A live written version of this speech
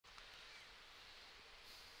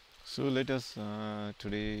So let us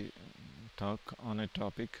today talk on a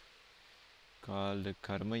topic called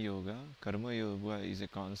Karma Yoga. Karma Yoga is a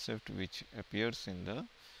concept which appears in the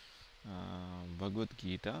Bhagavad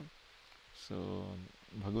Gita. So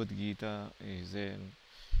Bhagavad Gita is a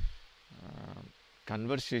uh,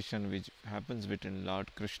 conversation which happens between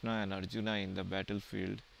Lord Krishna and Arjuna in the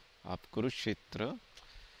battlefield of Kurukshetra.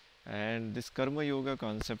 And this Karma Yoga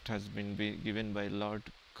concept has been given by Lord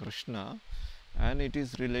Krishna, and it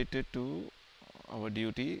is related to our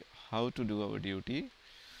duty, how to do our duty,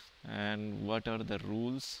 and what are the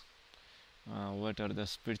rules, what are the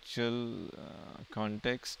spiritual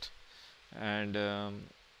context, and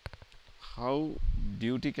how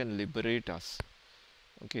duty can liberate us.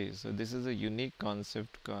 Okay, so this is a unique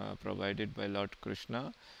concept provided by Lord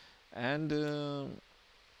Krishna, and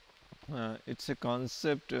it's a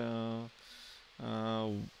concept uh,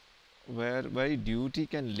 whereby duty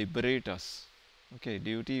can liberate us. Okay,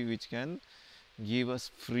 duty which can give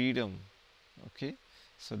us freedom. Okay,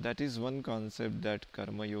 so that is one concept that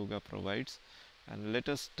Karma Yoga provides, and let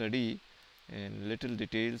us study in little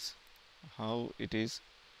details how it is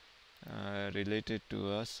related to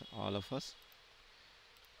us, all of us.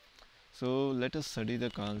 So let us study the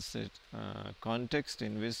concept context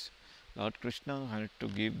in which Lord Krishna had to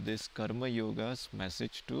give this Karma Yoga's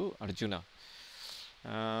message to Arjuna.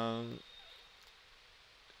 Um,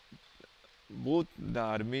 both the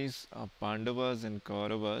armies of Pandavas and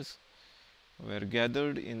Kauravas were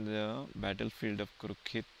gathered in the battlefield of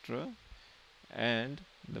Kurukshetra, and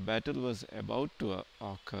the battle was about to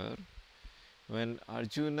occur when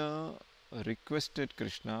Arjuna requested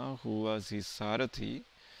Krishna, who was his Sarathi,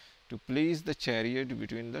 to place the chariot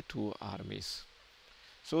between the two armies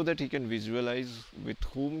so that he can visualize with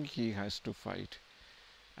whom he has to fight.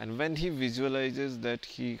 And when he visualizes that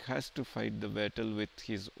he has to fight the battle with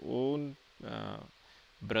his own uh,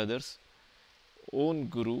 brothers, own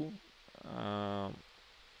guru, uh,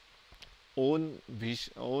 own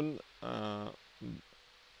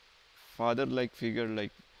father-like figure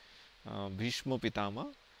like Bhishma Pitama,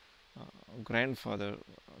 grandfather,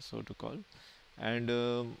 so to call, and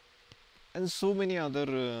and so many other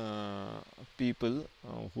people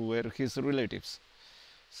who were his relatives.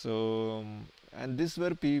 So, and these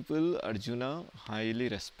were people Arjuna highly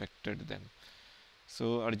respected them.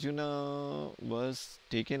 So Arjuna was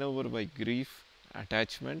taken over by grief,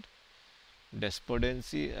 attachment,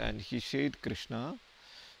 despondency, and he said, Krishna,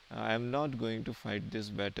 I am not going to fight this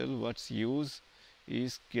battle. What's use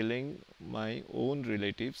is killing my own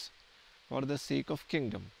relatives for the sake of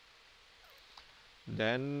kingdom.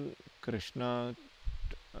 Then Krishna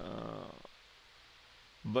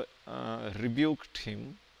rebuked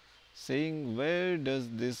him, saying, where does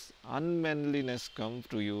this unmanliness come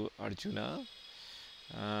to you, Arjuna?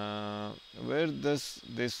 Where does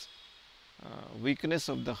this weakness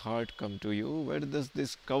of the heart come to you? Where does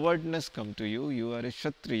this cowardness come to you? You are a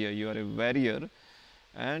Kshatriya, you are a warrior,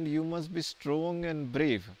 and you must be strong and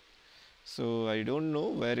brave. So I don't know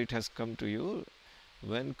where it has come to you.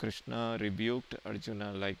 When Krishna rebuked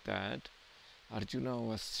Arjuna like that, Arjuna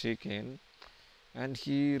was shaken and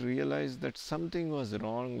he realized that something was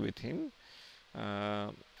wrong with him. Uh,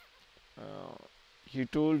 he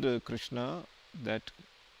told Krishna that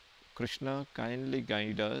Krishna, kindly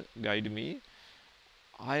guide me.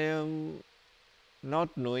 I am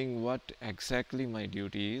not knowing what exactly my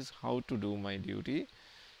duty is, how to do my duty,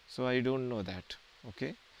 so I don't know that.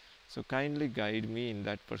 Okay, so kindly guide me in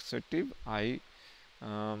that perspective.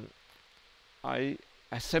 Um, I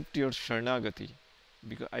accept your Sharanagati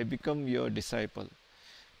because I become your disciple.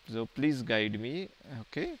 So please guide me,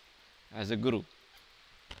 okay, as a guru.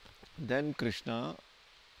 Then Krishna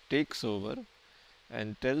takes over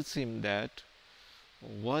and tells him that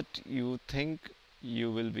what you think you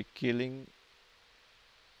will be killing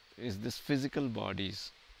is this physical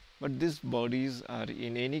bodies, but these bodies are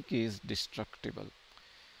in any case destructible.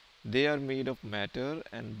 They are made of matter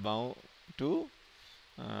and bound to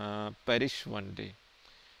perish one day.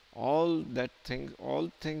 All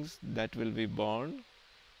things that will be born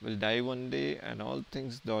will die one day, and all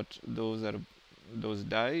things that those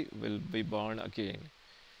die will be born again.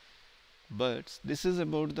 But this is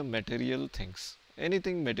about the material things.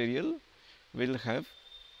 Anything material will have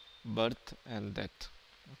birth and death.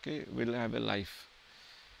 Okay, will have a life.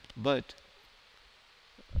 But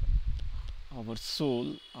our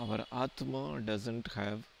soul, our Atma doesn't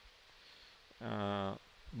have uh,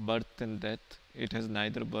 birth and death. It has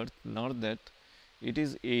neither birth nor death. It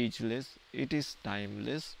is ageless, it is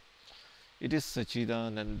timeless, it is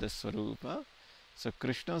Sachidananda Swarupa. So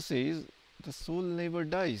Krishna says the soul never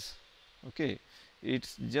dies. Okay, it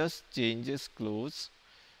just changes clothes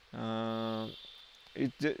Uh,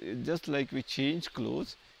 it just like we change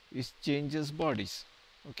clothes, it changes bodies.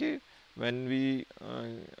 Okay, when we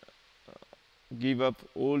give up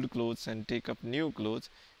old clothes and take up new clothes,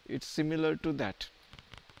 it's similar to that.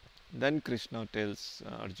 Then Krishna tells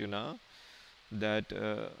Arjuna that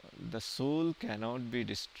the soul cannot be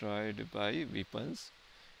destroyed by weapons,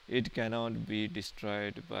 it cannot be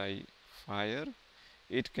destroyed by fire,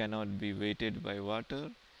 it cannot be weighted by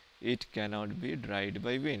water, it cannot be dried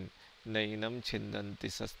by wind. Nainam chindanti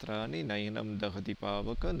sastrani, nainam dahati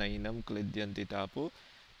pavaka, nainam klidyanti tapo,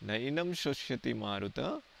 nainam shoshyati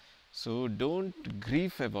maruta. So don't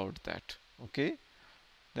grieve about that. Okay.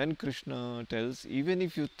 Then Krishna tells, even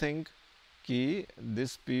if you think ki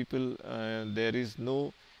this people there is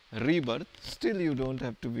no rebirth, still you don't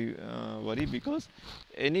have to be worried, because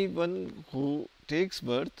anyone who takes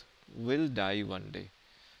birth will die one day.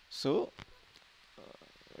 So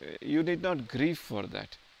you need not grieve for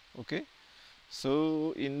that. Okay.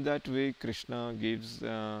 So in that way, Krishna gives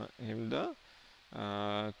him the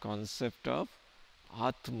concept of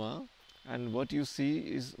Atma, and what you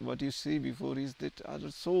see before is that are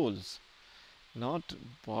souls, not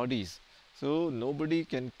bodies. So nobody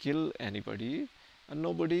can kill anybody, and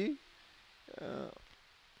nobody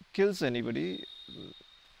kills anybody.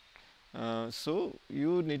 So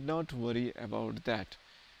you need not worry about that.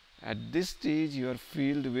 At this stage, you are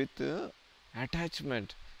filled with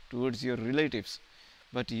attachment towards your relatives,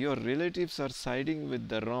 but your relatives are siding with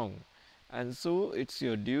the wrong, and so it's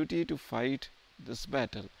your duty to fight this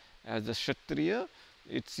battle. As a Kshatriya,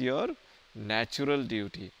 it's your natural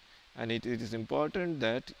duty, and it is important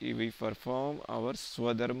that we perform our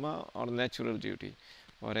Swadharma or natural duty.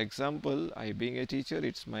 For example, I being a teacher,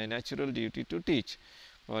 it's my natural duty to teach.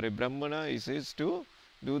 For a Brahmana, it is to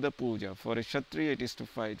do the puja. For a Kshatriya, it is to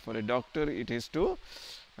fight. For a doctor, it is to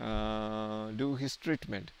do his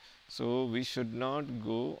treatment. So we should not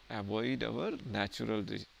go avoid our natural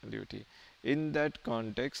duty. In that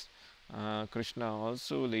context, Krishna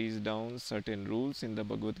also lays down certain rules in the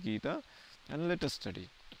Bhagavad Gita, and let us study.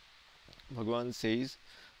 Bhagavan says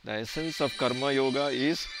the essence of karma yoga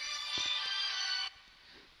is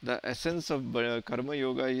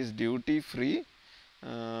duty free.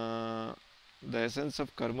 The essence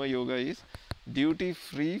of karma yoga is duty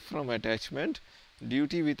free from attachment.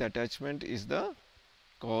 Duty with attachment is the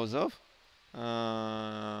cause of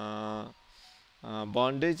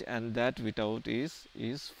bondage, and that without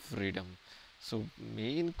is freedom. So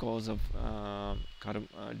main cause of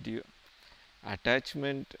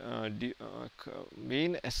attachment,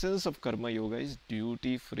 main essence of karma yoga is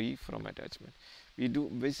duty free from attachment. We do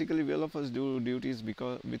basically, all of us do duties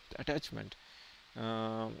because with attachment.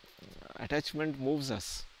 Attachment moves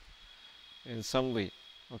us in some way.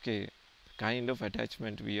 Okay, kind of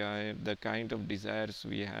attachment we are, the kind of desires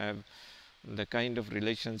we have, the kind of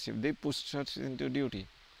relationship, they push us into duty.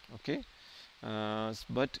 Okay,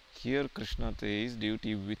 but here Krishna says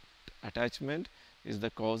duty with attachment is the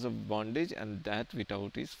cause of bondage, and that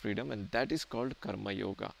without is freedom, and that is called karma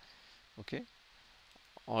yoga. Okay,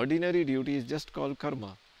 ordinary duty is just called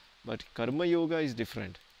karma, but karma yoga is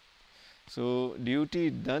different. So duty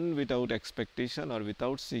done without expectation or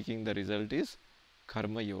without seeking the result is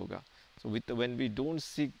karma yoga. So when we don't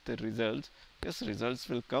seek the results, yes, results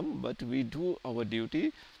will come, but we do our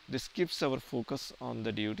duty. This keeps our focus on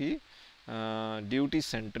the duty, duty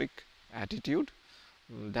centric attitude.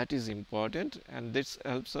 That is important, and this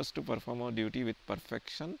helps us to perform our duty with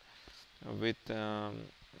perfection, with a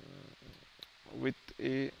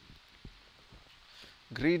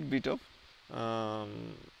great bit of um,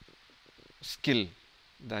 skill,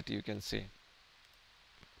 that you can say.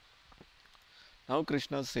 Now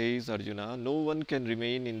Krishna says, Arjuna, no one can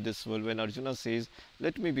remain in this world. When Arjuna says,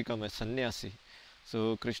 let me become a sannyasi,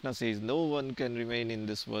 so Krishna says, no one can remain in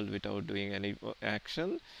this world without doing any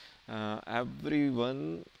action.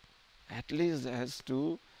 Everyone at least has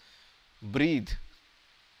to breathe.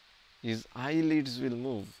 His eyelids will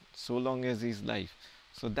move so long as he is life.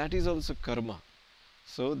 So that is also karma.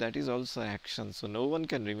 So that is also action. So no one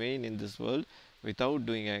can remain in this world without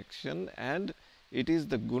doing action, and it is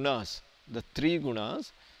the gunas, the three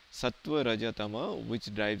gunas, sattva, raja, tama,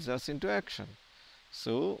 which drives us into action.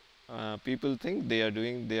 So people think they are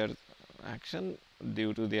doing their action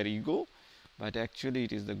due to their ego, but actually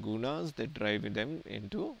it is the gunas that drive them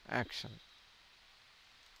into action.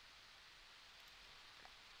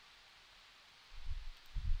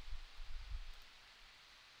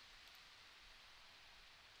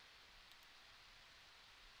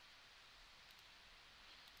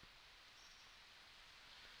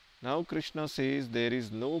 Now Krishna says there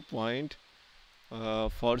is no point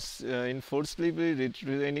in forcibly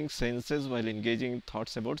retraining senses while engaging in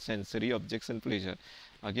thoughts about sensory objects and pleasure.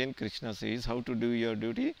 Again, Krishna says how to do your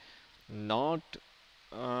duty, not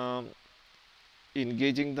um,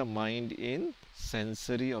 engaging the mind in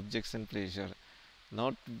sensory objects and pleasure,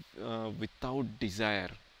 not without desire.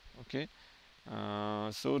 Okay,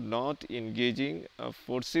 so not engaging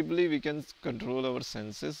forcibly, we can control our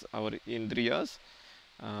senses, our indriyas,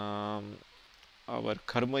 um, our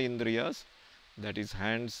karma indriyas, that is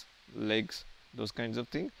hands, legs, those kinds of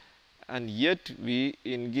things, and yet we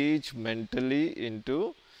engage mentally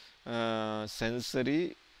into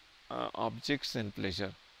sensory objects and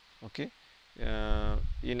pleasure. Okay,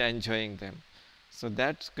 in enjoying them. So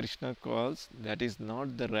that Krishna calls, that is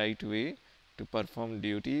not the right way to perform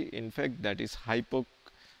duty. In fact, that is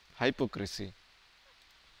hypocrisy.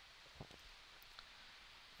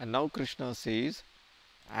 And now Krishna says,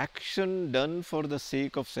 action done for the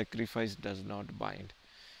sake of sacrifice does not bind.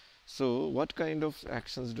 So what kind of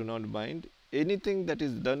actions do not bind? Anything that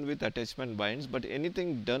is done with attachment binds, but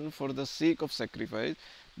anything done for the sake of sacrifice,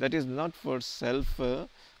 that is not for self,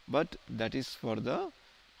 but that is for the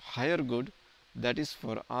higher good, that is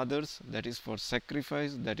for others, that is for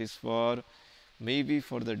sacrifice, that is for maybe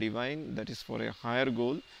for the divine, that is for a higher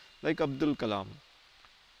goal. Like Abdul Kalam,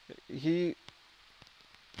 he,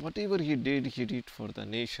 whatever he did for the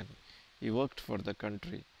nation. He worked for the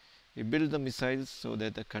country. He built the missiles so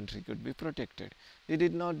that the country could be protected. He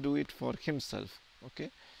did not do it for himself. Okay,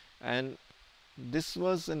 and this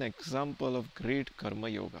was an example of great karma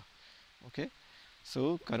yoga. Okay,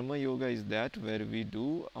 so karma yoga is that where we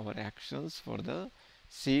do our actions for the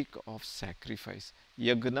sake of sacrifice.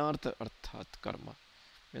 Yagnartha arthat karma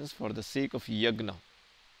means for the sake of yagna.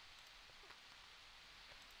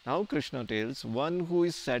 Now Krishna tells, one who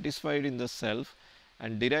is satisfied in the self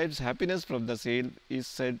and derives happiness from the same is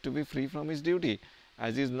said to be free from his duty,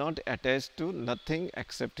 as he is not attached to nothing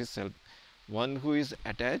except his self. One who is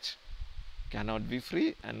attached cannot be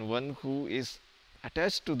free, and one who is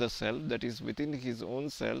attached to the self, that is within his own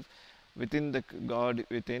self, within the God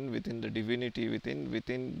within the divinity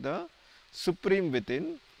within the supreme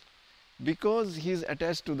within, because he is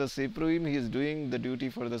attached to the supreme, he is doing the duty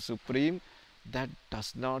for the supreme, that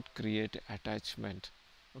does not create attachment.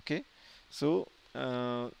 Okay, so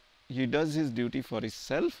he does his duty for his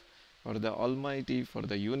self, for the Almighty, for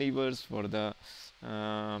the universe, for the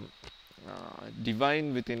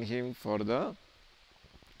divine within him, for the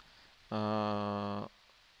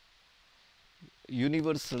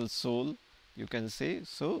universal soul, you can say.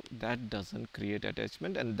 So that doesn't create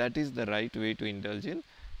attachment, and that is the right way to indulge in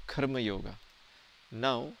karma yoga.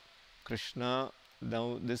 Now Krishna,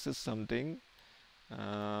 now this is something,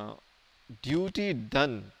 duty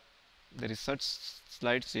done, there is such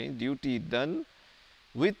slight change, duty done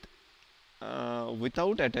with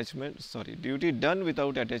without attachment, sorry, duty done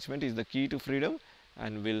without attachment is the key to freedom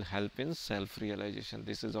and will help in self realization.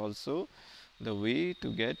 This is also the way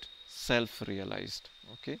to get self realized.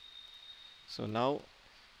 Okay, so now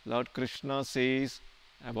Lord Krishna says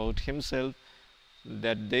about himself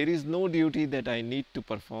that there is no duty that I need to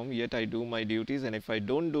perform, yet I do my duties, and if I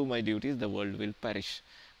don't do my duties, the world will perish.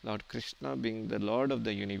 Lord Krishna, being the Lord of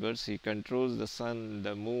the universe, he controls the sun,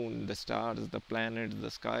 the moon, the stars, the planets, the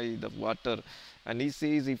sky, the water, and he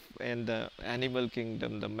says, if and the animal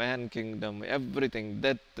kingdom, the man kingdom, everything,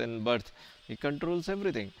 death and birth, he controls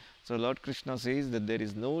everything. So Lord Krishna says that there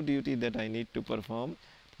is no duty that I need to perform,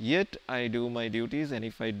 yet I do my duties, and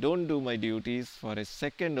if I don't do my duties for a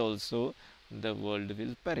second also, the world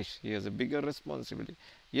will perish. He has a bigger responsibility.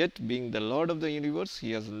 Yet being the Lord of the universe,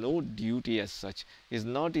 he has no duty as such. He is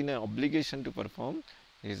not in an obligation to perform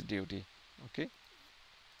his duty. Okay.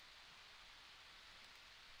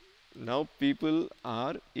 Now people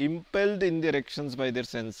are impelled in their actions by their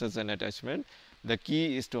senses and attachment. The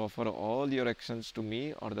key is to offer all your actions to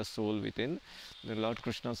me or the soul within. The Lord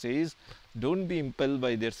Krishna says, don't be impelled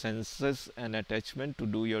by their senses and attachment to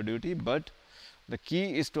do your duty, but the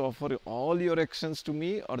key is to offer all your actions to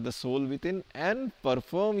me or the soul within and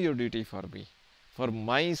perform your duty for me, for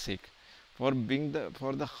my sake, for being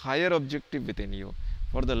for the higher objective within you,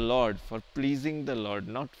 for the Lord, for pleasing the Lord,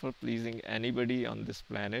 not for pleasing anybody on this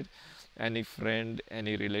planet, any friend,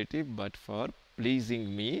 any relative, but for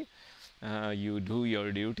pleasing me. You do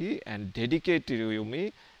your duty and dedicate to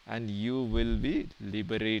me, and you will be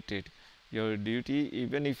liberated. Your duty,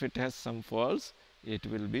 even if it has some faults, it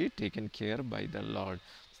will be taken care by the Lord.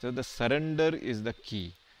 So the surrender is the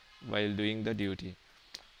key while doing the duty.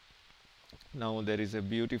 Now there is a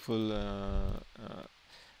beautiful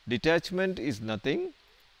detachment is nothing,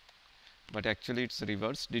 but actually it's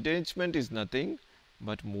reverse. Detachment is nothing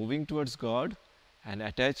but moving towards God and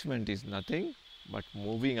attachment is nothing but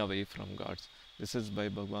moving away from God. This is by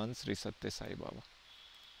Bhagwan Sri Satya Sai Baba.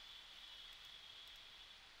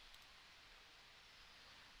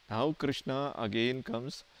 Now Krishna again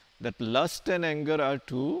comes that lust and anger are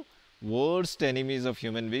two worst enemies of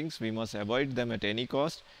human beings. We must avoid them at any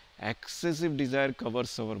cost. Excessive desire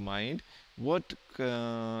covers our mind. What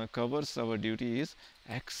covers our duty is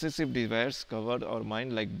excessive desires cover our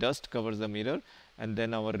mind like dust covers the mirror, and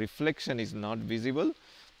then our reflection is not visible.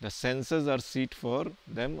 The senses are seat for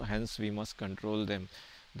them, hence we must control them.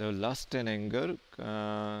 The lust and anger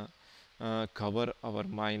cover our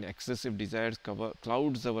mind. Excessive desires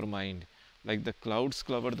clouds our mind, like the clouds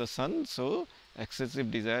cover the sun. So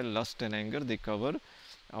excessive desire, lust and anger, they cover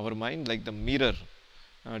our mind like the mirror,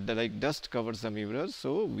 like dust covers the mirror.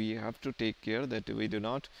 So we have to take care that we do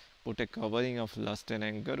not put a covering of lust and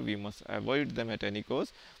anger. We must avoid them at any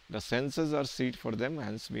cost. The senses are seat for them,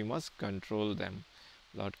 hence we must control them,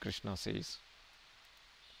 Lord Krishna says.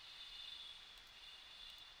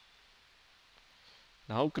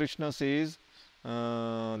 Now Krishna says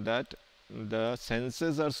that the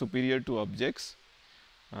senses are superior to objects.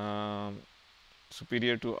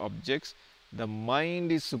 Superior to objects. The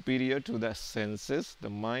mind is superior to the senses. The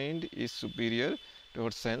mind is superior to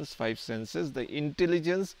our sense, five senses. The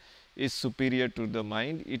intelligence is superior to the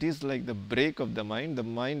mind. It is like the brake of the mind. The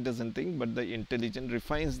mind doesn't think, but the intelligence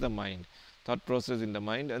refines the mind, thought process in the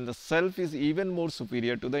mind, and the self is even more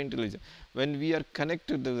superior to the intelligence. When we are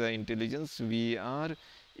connected to the intelligence, we are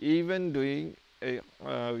even doing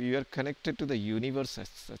we are connected to the universe as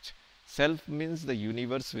such. Self means the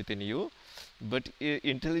universe within you, but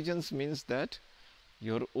intelligence means that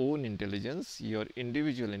your own intelligence, your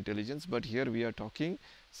individual intelligence, but here we are talking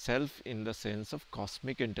self in the sense of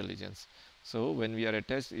cosmic intelligence. So when we are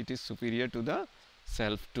attached, it is superior to the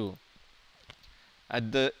self too.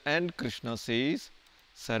 At the end, Krishna says,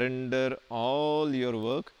 surrender all your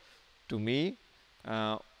work to me,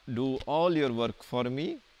 do all your work for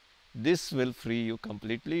me. This will free you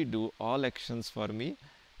completely. Do all actions for me.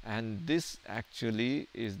 And this actually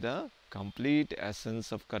is the complete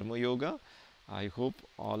essence of Karma Yoga. I hope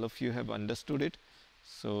all of you have understood it.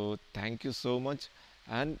 So thank you so much.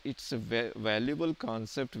 And it's a valuable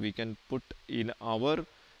concept we can put in our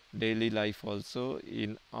daily life also,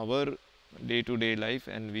 in our day-to-day life,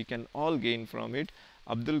 and we can all gain from it.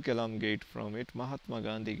 Abdul Kalam gained from it, Mahatma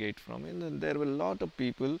Gandhi gained from it, and there were a lot of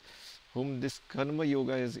people whom this Karma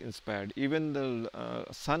Yoga has inspired. Even the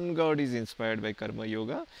sun god is inspired by Karma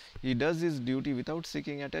Yoga. He does his duty without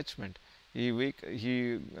seeking attachment. He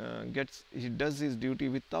does his duty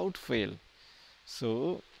without fail.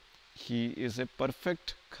 So he is a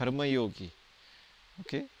perfect Karma Yogi.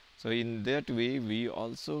 Okay. So in that way, we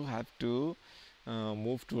also have to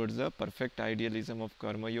move towards the perfect idealism of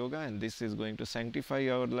Karma Yoga, and this is going to sanctify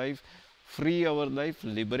our life, free our life,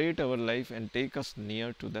 liberate our life, and take us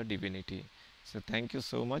near to the divinity. So thank you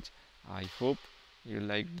so much. I hope you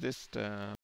liked this